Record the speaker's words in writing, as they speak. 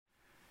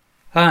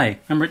Hi,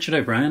 I'm Richard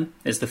O'Brien.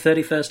 It's the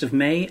 31st of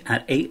May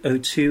at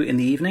 8:02 in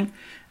the evening,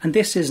 and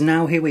this is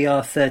Now Here We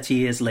Are 30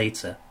 Years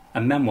Later, a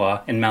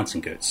memoir in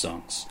Mountain Goats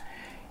songs.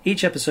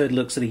 Each episode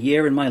looks at a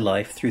year in my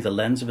life through the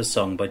lens of a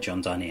song by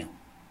John Darnielle.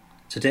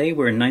 Today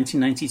we're in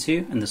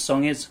 1992, and the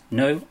song is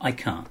No, I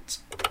Can't.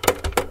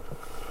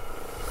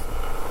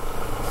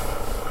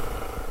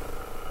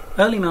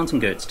 Early Mountain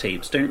Goats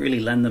tapes don't really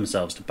lend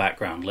themselves to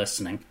background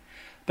listening.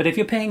 But if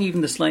you're paying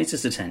even the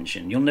slightest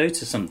attention, you'll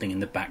notice something in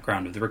the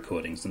background of the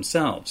recordings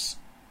themselves.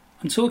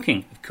 I'm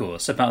talking, of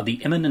course, about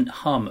the imminent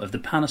hum of the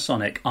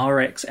Panasonic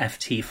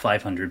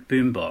RX-FT500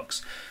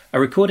 boombox, a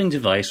recording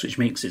device which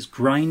makes its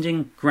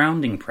grinding,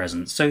 grounding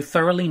presence so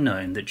thoroughly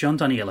known that John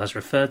Darnielle has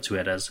referred to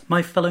it as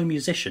my fellow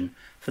musician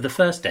for the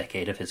first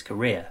decade of his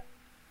career.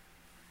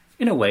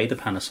 In a way, the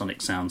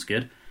Panasonic sounds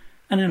good,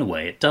 and in a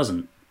way it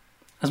doesn't.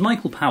 As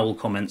Michael Powell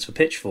comments for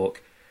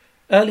Pitchfork,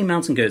 early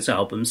Mountain Goats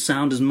albums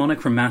sound as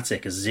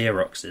monochromatic as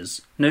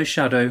Xerox's. No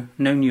shadow,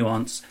 no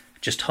nuance,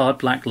 just hard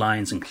black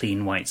lines and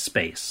clean white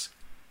space.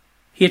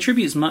 He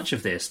attributes much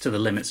of this to the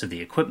limits of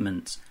the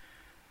equipment.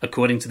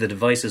 According to the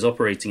device's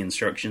operating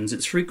instructions,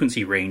 its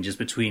frequency range is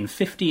between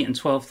 50 and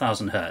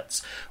 12,000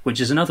 Hz, which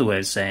is another way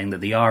of saying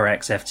that the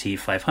RX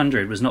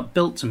FT500 was not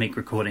built to make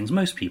recordings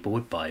most people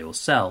would buy or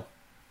sell.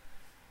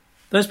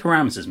 Those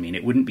parameters mean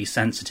it wouldn't be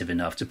sensitive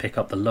enough to pick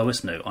up the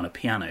lowest note on a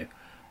piano,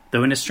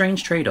 though in a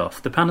strange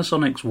trade-off, the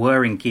Panasonic's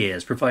whirring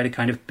gears provide a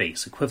kind of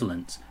bass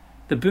equivalent.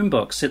 The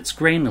boombox sits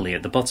grainily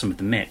at the bottom of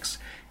the mix,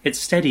 its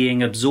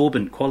steadying,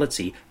 absorbent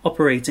quality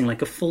operating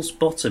like a false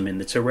bottom in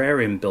the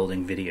terrarium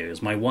building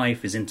videos my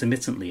wife is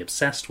intermittently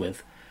obsessed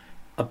with,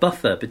 a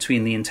buffer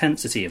between the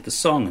intensity of the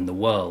song and the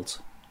world.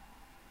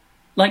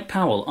 Like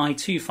Powell, I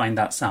too find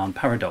that sound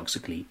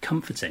paradoxically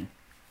comforting.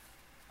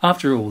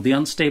 After all, the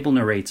unstable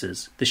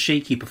narrators, the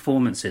shaky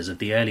performances of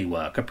the early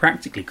work are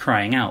practically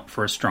crying out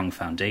for a strong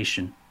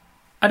foundation.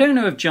 I don't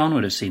know if John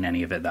would have seen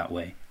any of it that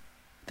way.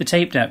 The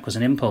tape deck was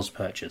an impulse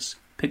purchase,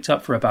 picked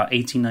up for about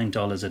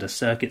 $89 at a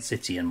Circuit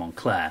City in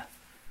Montclair.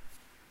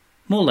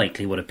 More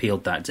likely what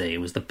appealed that day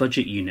was the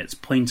budget unit's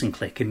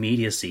point-and-click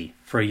immediacy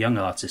for a young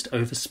artist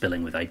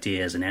overspilling with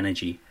ideas and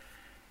energy.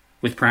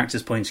 With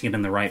practice pointing it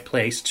in the right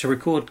place, to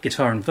record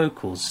guitar and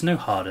vocals is no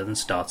harder than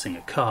starting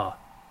a car.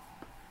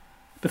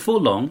 Before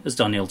long, as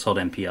Darnielle told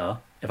NPR,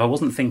 if I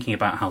wasn't thinking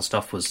about how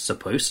stuff was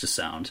supposed to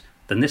sound,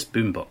 then this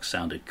boombox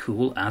sounded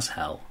cool as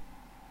hell.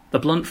 The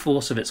blunt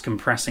force of its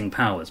compressing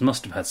powers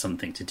must have had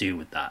something to do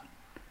with that.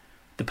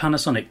 The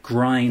Panasonic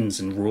grinds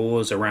and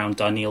roars around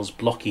Darnielle's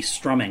blocky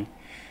strumming.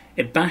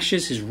 It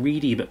bashes his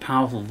reedy but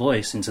powerful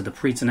voice into the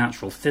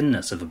preternatural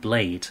thinness of a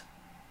blade.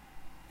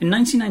 In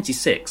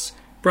 1996,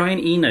 Brian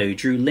Eno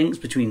drew links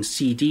between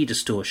CD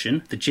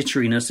distortion, the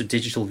jitteriness of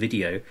digital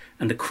video,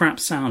 and the crap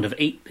sound of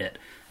 8-bit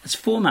as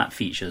format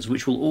features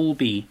which will all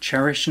be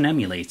cherished and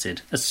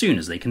emulated as soon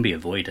as they can be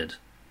avoided.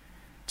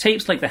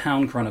 Tapes like the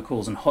Hound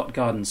Chronicles and Hot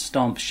Garden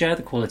Stomp share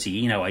the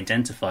quality Eno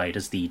identified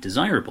as the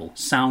desirable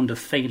sound of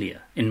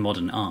failure in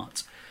modern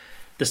art.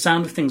 The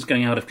sound of things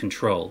going out of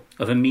control,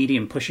 of a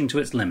medium pushing to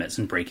its limits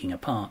and breaking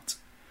apart.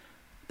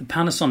 The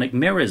Panasonic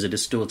mirrors a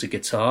distorted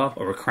guitar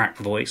or a cracked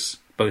voice,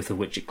 both of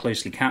which it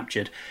closely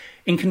captured,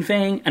 in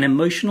conveying an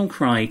emotional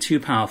cry too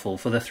powerful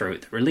for the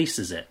throat that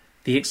releases it,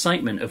 the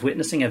excitement of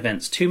witnessing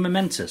events too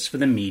momentous for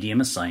the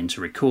medium assigned to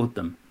record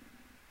them.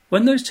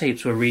 When those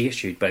tapes were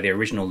reissued by the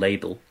original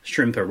label,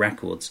 Shrimper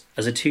Records,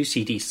 as a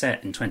 2-CD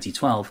set in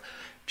 2012,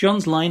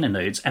 John's liner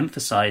notes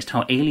emphasised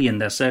how alien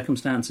their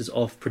circumstances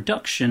of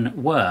production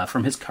were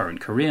from his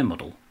current career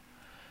model.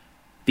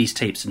 These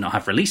tapes did not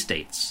have release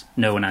dates,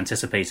 no one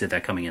anticipated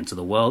their coming into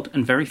the world,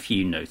 and very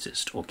few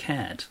noticed or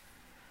cared.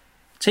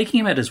 Taking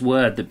him at his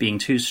word that being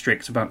too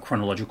strict about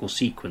chronological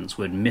sequence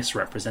would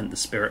misrepresent the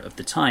spirit of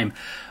the time,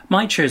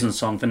 my chosen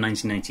song for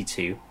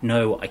 1992,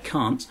 No, I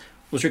Can't,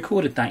 was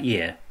recorded that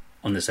year,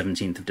 on the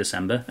 17th of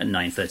December at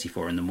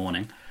 9:34 in the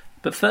morning,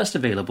 but first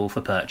available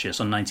for purchase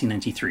on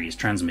 1993's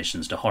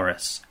Transmissions to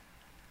Horace.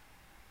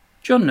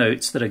 John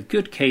notes that a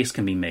good case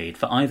can be made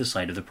for either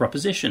side of the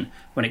proposition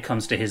when it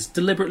comes to his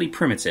deliberately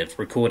primitive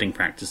recording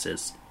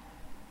practices.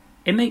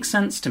 It makes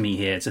sense to me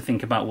here to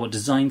think about what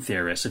design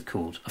theorists have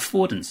called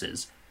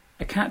affordances,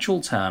 a catch-all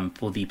term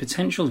for the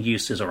potential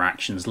uses or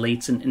actions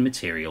latent in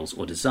materials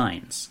or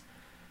designs.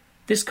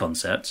 This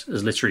concept,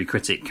 as literary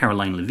critic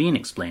Caroline Levine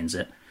explains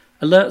it,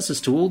 alerts us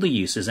to all the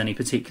uses any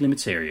particular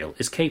material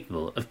is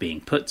capable of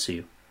being put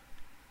to.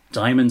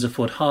 Diamonds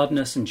afford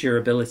hardness and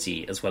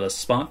durability as well as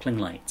sparkling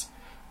light.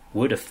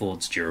 Wood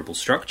affords durable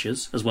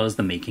structures as well as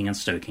the making and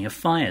stoking of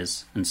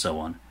fires, and so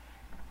on.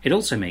 It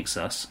also makes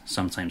us,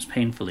 sometimes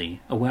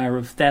painfully, aware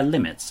of their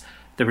limits,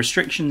 the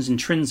restrictions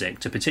intrinsic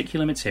to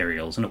particular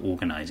materials and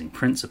organising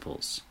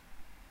principles.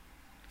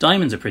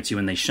 Diamonds are pretty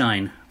when they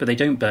shine, but they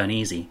don't burn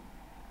easy.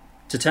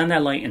 To turn their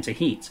light into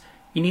heat,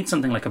 you need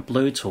something like a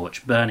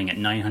blowtorch burning at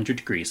 900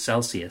 degrees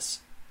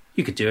Celsius.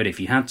 You could do it if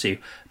you had to,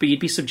 but you'd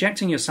be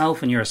subjecting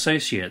yourself and your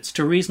associates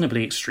to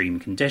reasonably extreme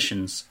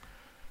conditions.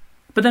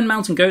 But then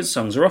Mountain Goats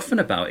songs are often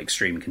about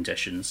extreme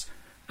conditions,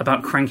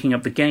 about cranking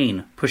up the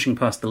gain, pushing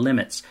past the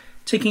limits,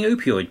 taking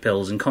opioid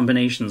pills in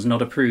combinations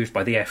not approved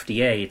by the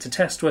FDA to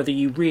test whether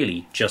you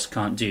really just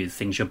can't do the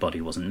things your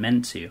body wasn't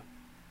meant to.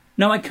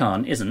 No, I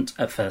Can't isn't,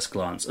 at first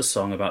glance, a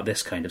song about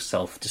this kind of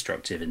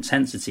self-destructive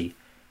intensity.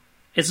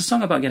 It's a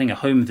song about getting a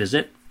home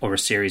visit, or a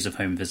series of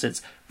home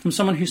visits, from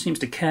someone who seems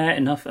to care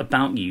enough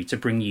about you to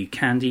bring you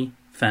candy,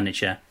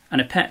 furniture, and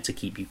a pet to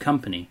keep you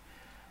company.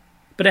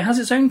 But it has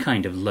its own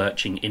kind of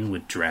lurching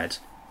inward dread.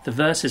 The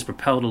verse is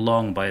propelled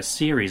along by a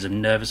series of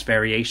nervous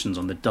variations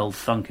on the dull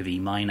thunk of E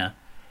minor.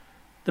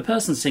 The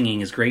person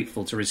singing is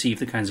grateful to receive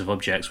the kinds of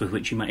objects with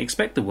which you might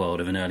expect the world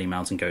of an early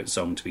Mountain Goat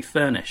song to be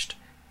furnished.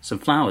 Some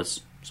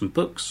flowers, some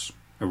books,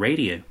 a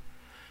radio.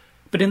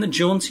 But in the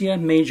jauntier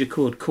major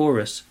chord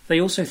chorus,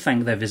 they also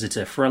thank their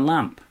visitor for a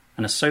lamp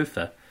and a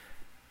sofa.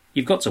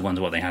 You've got to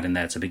wonder what they had in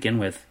there to begin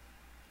with.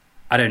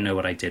 I don't know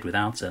what I did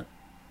without it.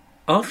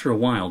 After a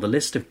while, the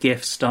list of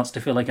gifts starts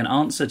to feel like an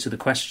answer to the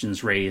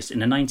questions raised in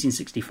a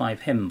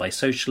 1965 hymn by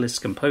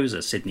socialist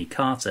composer Sidney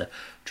Carter,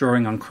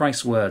 drawing on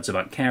Christ's words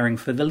about caring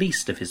for the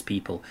least of his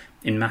people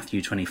in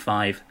Matthew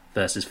 25,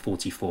 verses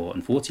 44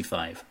 and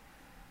 45.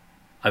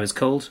 I was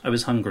cold, I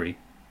was hungry.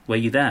 Were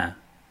you there?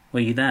 Were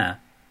you there?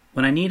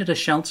 When I needed a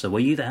shelter, were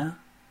you there?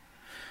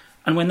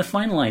 And when the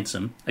final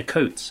item, a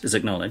coat, is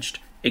acknowledged,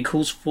 it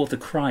calls forth a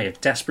cry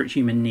of desperate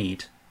human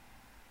need.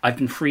 I've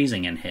been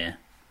freezing in here.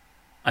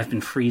 I've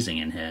been freezing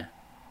in here.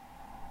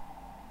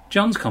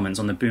 John's comments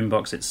on the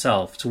boombox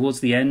itself, towards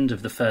the end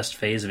of the first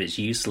phase of its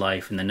use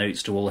life in the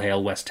notes to All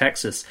Hail West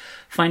Texas,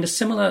 find a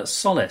similar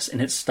solace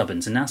in its stubborn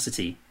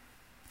tenacity.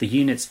 The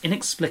unit's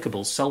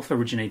inexplicable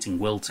self-originating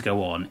will to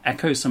go on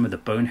echoes some of the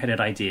boneheaded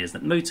ideas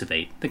that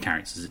motivate the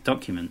characters it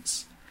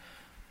documents.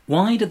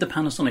 Why did the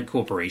Panasonic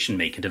Corporation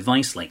make a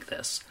device like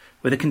this,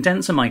 with a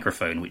condenser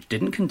microphone which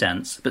didn't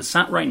condense but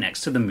sat right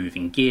next to the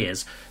moving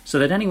gears, so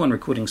that anyone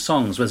recording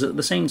songs was at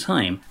the same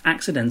time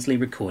accidentally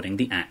recording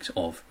the act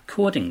of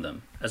recording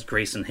them, as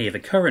Grayson Haver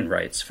Curran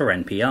writes for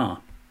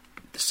NPR?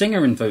 The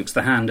singer invokes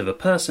the hand of a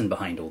person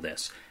behind all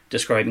this,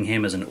 describing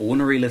him as an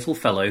ornery little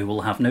fellow who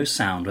will have no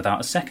sound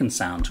without a second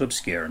sound to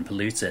obscure and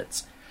pollute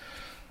it.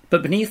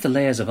 But beneath the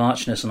layers of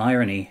archness and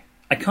irony,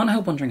 I can't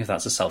help wondering if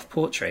that's a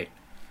self-portrait.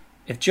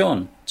 If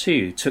John,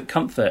 too, took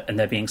comfort in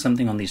there being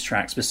something on these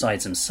tracks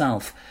besides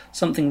himself,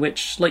 something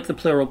which, like the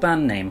plural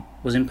band name,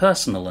 was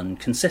impersonal and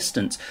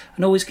consistent,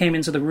 and always came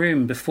into the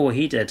room before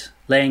he did,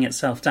 laying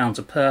itself down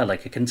to purr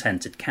like a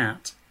contented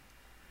cat.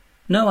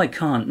 No, I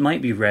Can't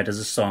might be read as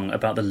a song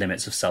about the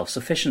limits of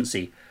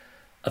self-sufficiency,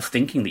 of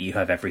thinking that you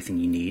have everything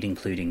you need,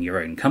 including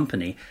your own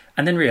company,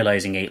 and then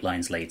realising 8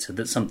 lines later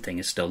that something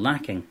is still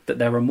lacking, that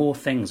there are more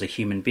things a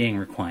human being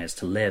requires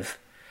to live.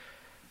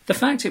 The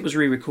fact it was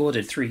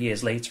re-recorded 3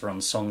 years later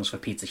on Songs for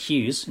Peter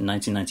Hughes in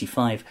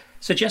 1995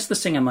 suggests the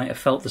singer might have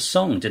felt the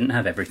song didn't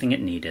have everything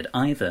it needed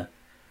either.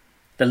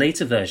 The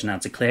later version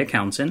adds a clear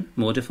counting,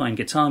 more defined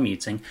guitar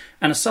muting,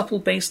 and a supple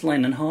bass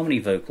line and harmony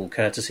vocal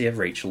courtesy of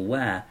Rachel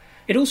Ware.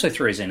 It also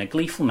throws in a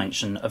gleeful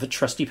mention of a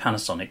trusty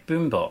Panasonic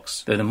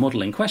boombox, though the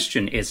model in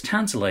question is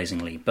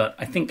tantalisingly, but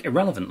I think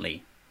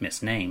irrelevantly,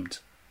 misnamed.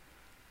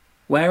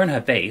 Ware and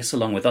her bass,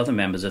 along with other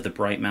members of the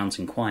Bright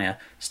Mountain Choir,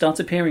 start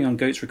appearing on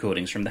Goats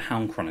recordings from the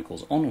Hound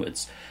Chronicles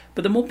onwards,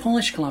 but the more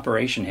polished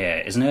collaboration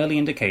here is an early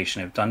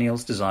indication of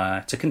Daniel's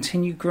desire to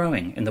continue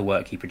growing in the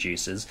work he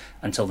produces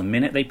until the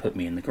minute they put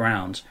me in the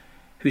ground,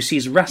 who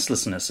sees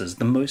restlessness as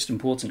the most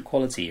important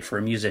quality for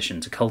a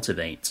musician to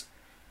cultivate.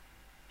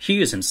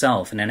 Hughes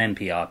himself, in an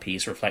NPR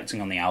piece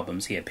reflecting on the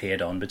albums he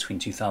appeared on between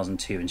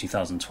 2002 and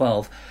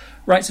 2012,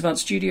 writes about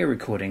studio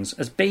recordings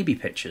as baby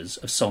pictures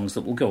of songs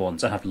that will go on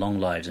to have long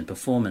lives in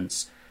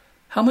performance.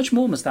 How much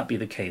more must that be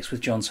the case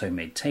with John's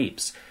homemade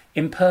tapes?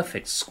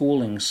 Imperfect,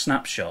 squalling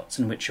snapshots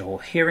in which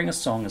you're hearing a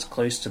song as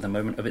close to the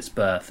moment of its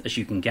birth as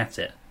you can get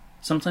it,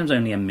 sometimes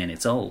only a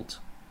minute old.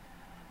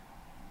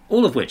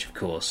 All of which, of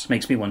course,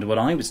 makes me wonder what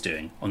I was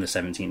doing on the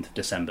 17th of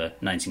December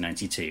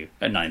 1992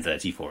 at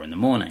 9:34 in the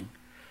morning.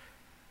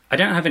 I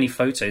don't have any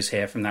photos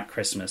here from that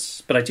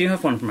Christmas, but I do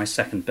have one from my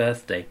second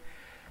birthday,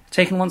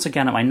 taken once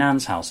again at my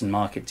nan's house in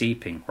Market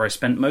Deeping, where I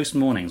spent most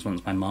mornings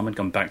once my mum had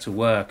gone back to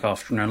work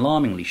after an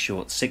alarmingly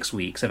short 6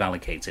 weeks of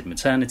allocated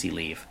maternity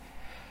leave.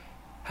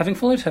 Having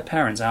followed her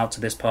parents out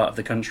to this part of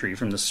the country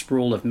from the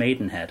sprawl of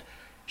Maidenhead,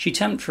 she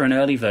temped for an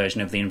early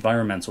version of the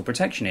Environmental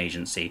Protection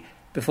Agency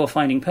before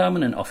finding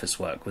permanent office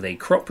work with a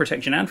crop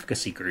protection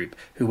advocacy group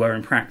who were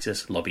in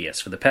practice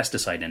lobbyists for the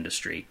pesticide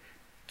industry.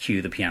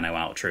 Cue the piano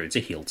outro to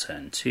Heel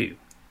Turn 2.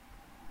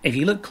 If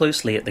you look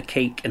closely at the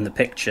cake in the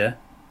picture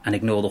and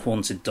ignore the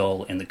haunted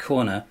doll in the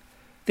corner,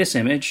 this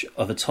image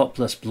of a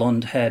topless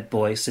blonde-haired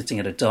boy sitting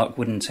at a dark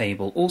wooden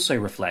table also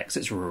reflects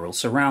its rural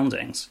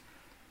surroundings.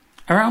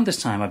 Around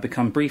this time I'd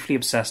become briefly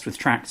obsessed with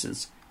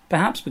tractors,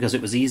 perhaps because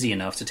it was easy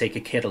enough to take a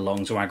kid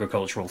along to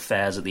agricultural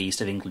fairs at the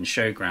East of England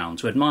Showground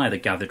to admire the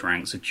gathered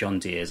ranks of John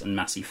Deeres and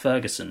Massey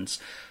Fergusons.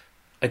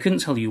 I couldn't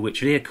tell you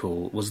which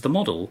vehicle was the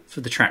model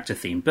for the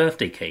tractor-themed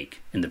birthday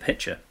cake in the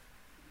picture.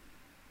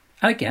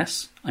 I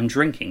guess I'm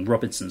drinking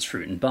Robinson's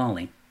Fruit and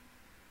Barley.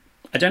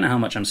 I don't know how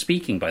much I'm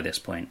speaking by this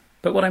point,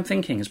 but what I'm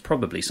thinking is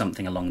probably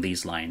something along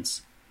these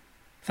lines.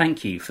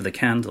 Thank you for the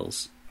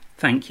candles.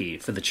 Thank you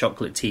for the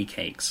chocolate tea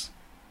cakes.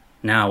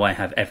 Now I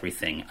have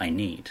everything I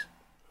need.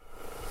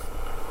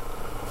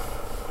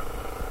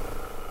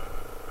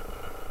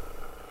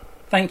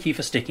 Thank you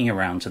for sticking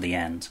around to the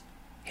end.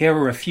 Here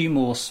are a few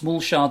more small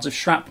shards of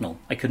shrapnel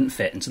I couldn't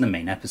fit into the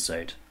main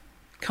episode.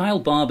 Kyle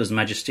Barber's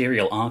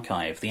magisterial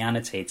archive, The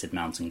Annotated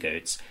Mountain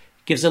Goats,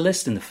 gives a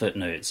list in the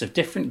footnotes of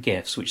different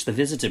gifts which the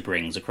visitor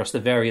brings across the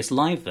various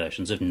live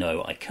versions of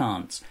No, I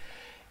Can't.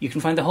 You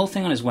can find the whole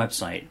thing on his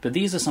website, but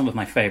these are some of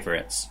my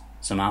favourites.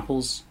 Some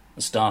apples,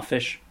 a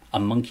starfish, a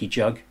monkey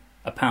jug,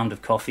 a pound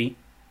of coffee,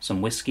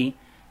 some whiskey,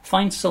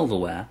 fine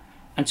silverware,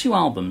 and 2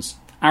 albums,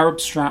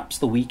 Arab Straps,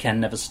 The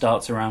Weekend Never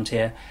Starts Around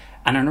Here,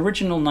 and an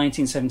original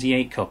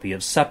 1978 copy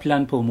of Ça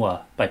plane pour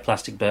moi by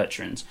Plastic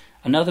Bertrand,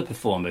 another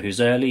performer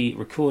whose early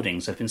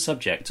recordings have been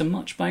subject to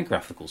much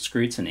biographical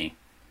scrutiny.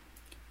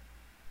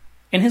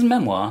 In his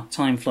memoir,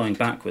 Time Flowing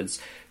Backwards,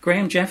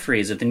 Graham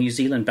Jeffries of the New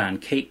Zealand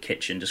band Cake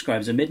Kitchen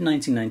describes a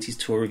mid-1990s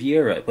tour of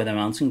Europe where the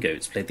Mountain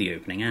Goats played the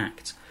opening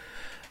act.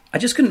 I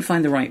just couldn't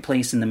find the right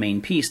place in the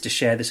main piece to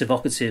share this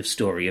evocative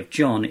story of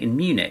John in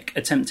Munich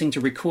attempting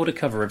to record a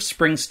cover of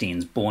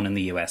Springsteen's Born in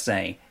the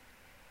USA.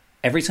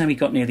 Every time he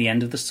got near the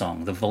end of the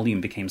song, the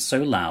volume became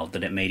so loud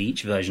that it made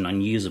each version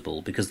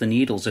unusable because the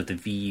needles of the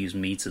VU's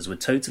meters were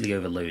totally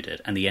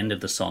overloaded and the end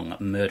of the song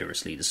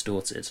murderously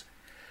distorted.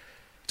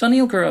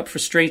 Daniel grew up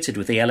frustrated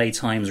with the LA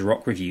Times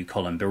rock review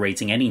column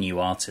berating any new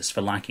artist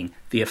for lacking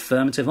the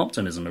affirmative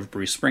optimism of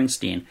Bruce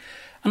Springsteen,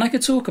 and I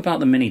could talk about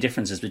the many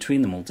differences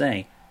between them all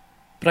day.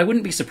 But I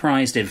wouldn't be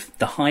surprised if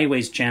The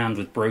Highway's Jammed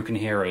with Broken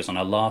Heroes on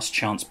a last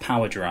chance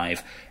power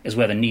drive is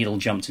where the needle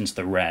jumped into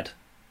the red.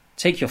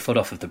 Take your foot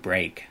off of the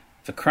brake.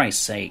 For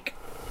Christ's sake.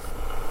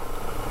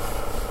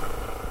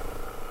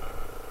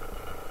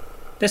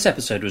 This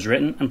episode was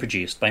written and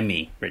produced by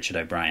me, Richard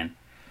O'Brien.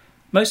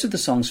 Most of the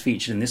songs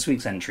featured in this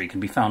week's entry can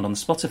be found on the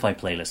Spotify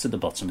playlist at the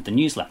bottom of the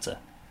newsletter.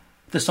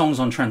 The songs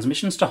on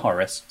Transmissions to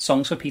Horace,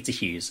 Songs for Peter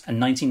Hughes,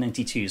 and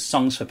 1992's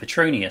Songs for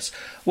Petronius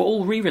were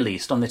all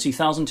re-released on the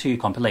 2002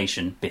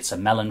 compilation Bitter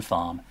Melon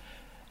Farm.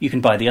 You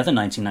can buy the other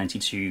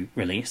 1992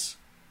 release,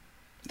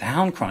 The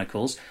Hound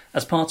Chronicles,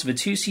 as part of a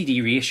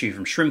 2-CD reissue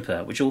from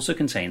Shrimper, which also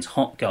contains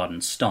Hot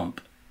Garden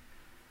Stomp.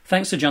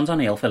 Thanks to John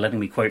Darnielle for letting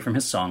me quote from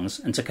his songs,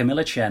 and to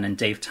Camilla Chen and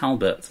Dave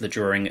Talbot for the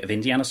drawing of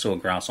Indiana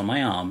sawgrass on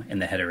my arm in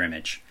the header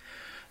image.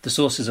 The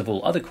sources of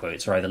all other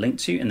quotes are either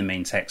linked to in the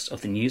main text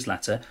of the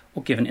newsletter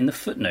or given in the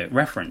footnote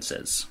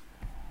references.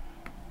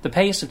 The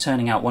pace of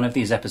turning out one of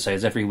these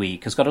episodes every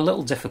week has got a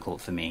little difficult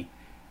for me.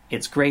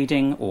 It's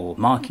grading or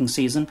marking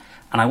season,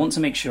 and I want to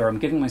make sure I'm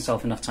giving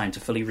myself enough time to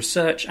fully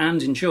research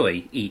and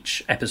enjoy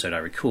each episode I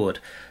record.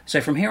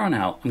 So from here on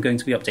out, I'm going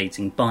to be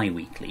updating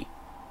bi-weekly.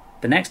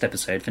 The next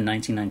episode for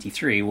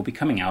 1993 will be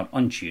coming out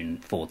on June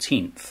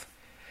 14th.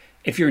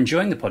 If you're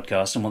enjoying the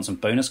podcast and want some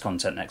bonus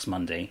content next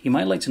Monday, you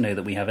might like to know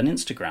that we have an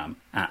Instagram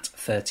at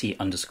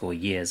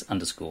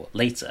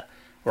 30_years_later,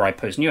 where I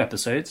post new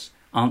episodes,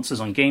 answers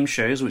on game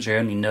shows which I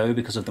only know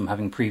because of them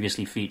having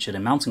previously featured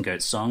in Mountain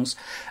Goats songs,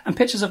 and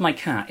pictures of my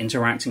cat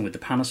interacting with the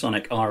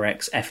Panasonic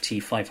RX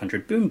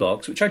FT500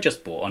 boombox which I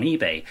just bought on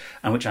eBay,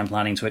 and which I'm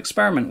planning to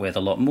experiment with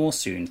a lot more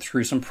soon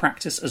through some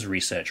practice as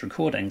research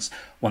recordings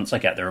once I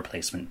get the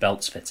replacement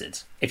belts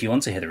fitted. If you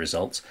want to hear the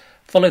results,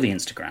 follow the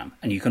Instagram,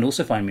 and you can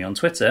also find me on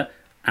Twitter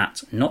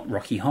at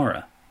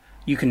NotRockyHorror.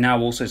 You can now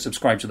also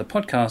subscribe to the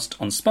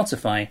podcast on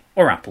Spotify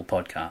or Apple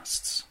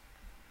Podcasts.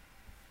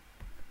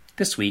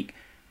 This week,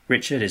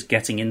 Richard is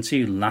getting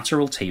into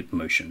lateral tape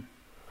motion.